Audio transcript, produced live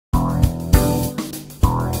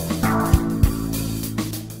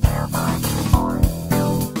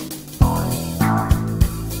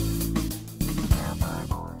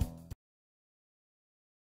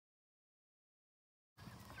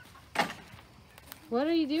What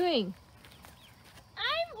are you doing?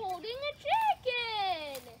 I'm holding a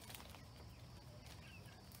chicken.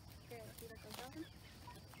 Here, let's see what goes on.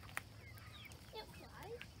 It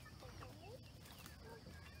flies.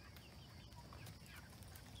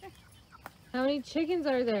 How many chickens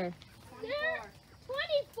are there? There are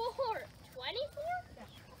 24. 24?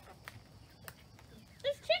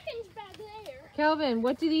 There's chickens back there. Calvin,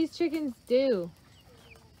 what do these chickens do?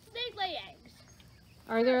 They lay eggs.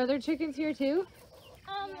 Are there other chickens here too?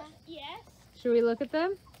 Yes. Should we look at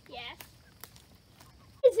them? Yes.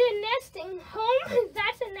 It's a nesting home.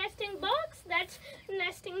 That's a nesting box. That's a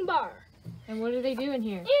nesting bar. And what do they do in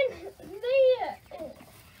here? And they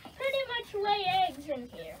pretty much lay eggs in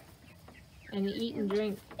here. And eat and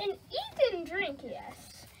drink. And eat and drink,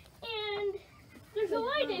 yes. And there's a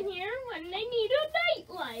light in here when they need a night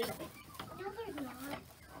light. No, there's not.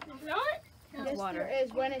 There's not? Yes, water. there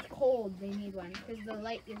is. When it's cold, they need one because the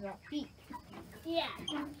light is off heat. Yeah.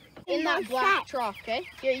 In that black trough, okay?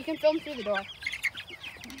 Here, you can film through the door.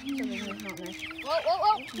 So there's not there. Whoa,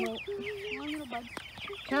 whoa, whoa! One little bug.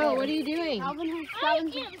 Cal, what are you doing? I am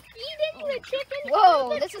feeding the chickens.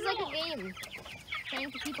 Whoa, this is like a game.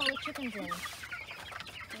 Trying to keep all the chickens in.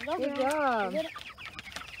 Good job.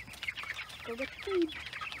 Go get the food.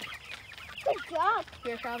 Good job.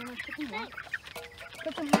 Here, Calvin, let's put them on.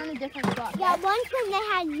 Put them on a different spot. Yeah, once when they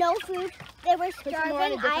had no food, they were Put them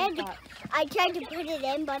on a starving. different spot. I tried to put it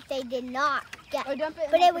in, but they did not get Or dump it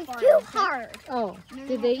in But like it the was fire, too okay? hard. Oh,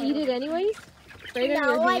 did they eat it anyways? Right under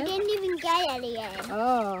No, your I hand? didn't even get any in.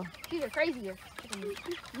 Oh. These are crazy.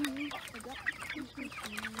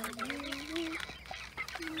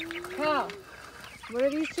 Cal, what are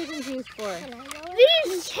these chickens used for?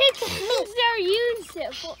 These chickens are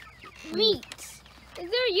used for meat.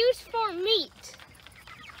 They're used for meat.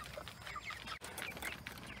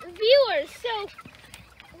 Viewers, so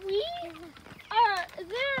we are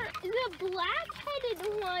there. The black-headed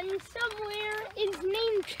one somewhere is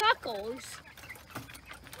named Chuckles,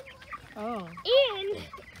 Oh. and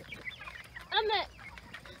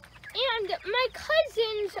my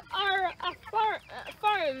cousins are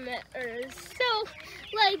farmers. So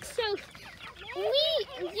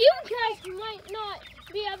you guys might not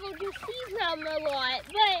be able to see them a lot,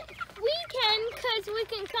 but we can, because we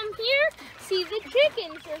can come here, see the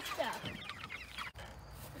chickens and stuff.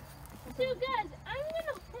 So guys, I'm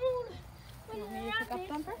gonna hold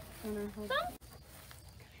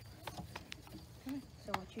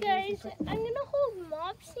Guys, I'm gonna hold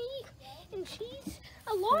Mopsy, and she's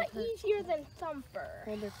a lot easier than Thumper.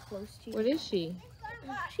 Hold her close to you. What is she?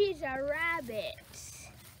 She's a rabbit.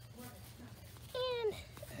 And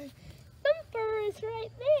Thumper is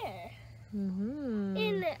right there. Mm-hmm.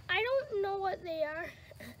 And I don't know what they are.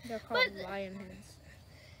 They're called But- lion heads.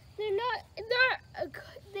 They're not,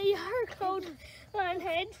 they are called lion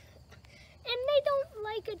heads. And they don't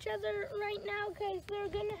like each other right now because they're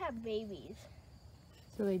gonna have babies.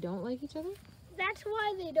 So they don't like each other? That's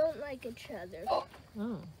why they don't like each other. Oh.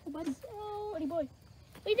 So, Buddy boy.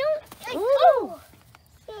 we don't like, Oh.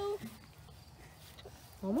 So,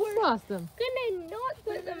 Almost lost them. gonna not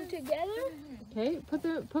put them together. Okay,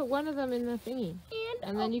 put one of them in the thingy. And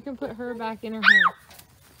And then you can put her back in her hand.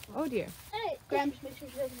 Oh dear. hey, Graham, just make sure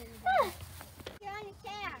she doesn't hit ah, You're on a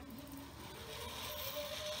chair.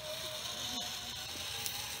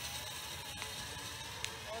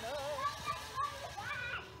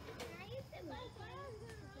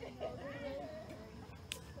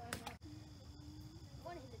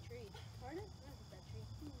 one hit the tree. Pardon? One hit that tree.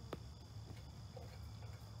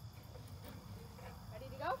 Ready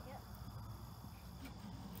to go? Yep.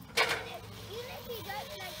 Even if he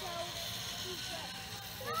doesn't let go, he's good.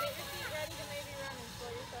 So get your feet ready to maybe run and slow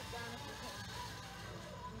yourself down if you can.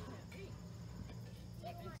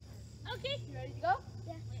 okay. You ready to go?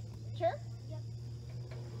 Yeah. Sure? Yep.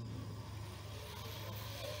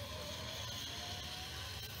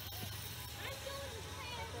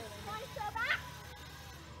 Want to go back?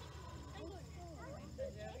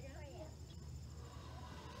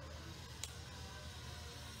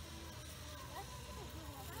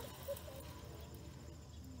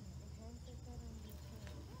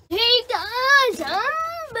 Hey guys,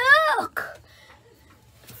 I'm back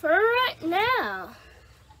for right now.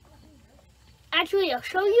 Actually, I'll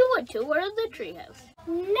show you a tour of the treehouse.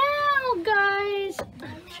 Now, guys,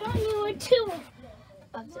 I'm showing you a tour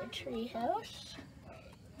of the treehouse.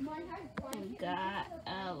 We got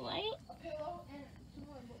a light.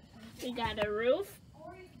 We got a roof.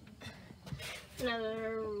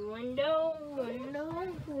 Another window,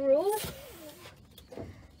 roof.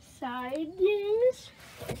 Sidings.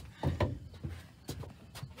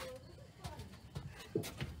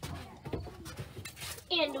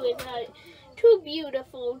 And we got 2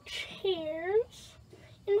 beautiful chairs.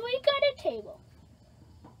 And we got a table.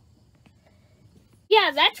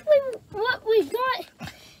 Yeah, that's what we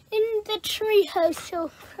got in the treehouse so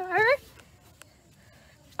far.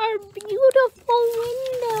 Our beautiful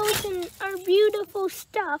windows and our beautiful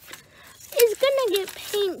stuff is gonna get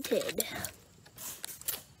painted.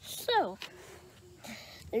 So,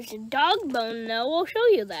 there's a dog bone though, we'll show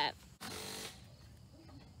you that.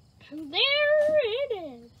 There it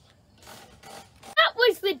is. That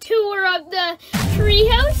was the tour of the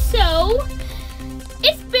treehouse, so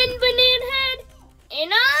it's been Banana Head,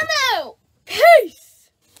 and I'm out. Peace!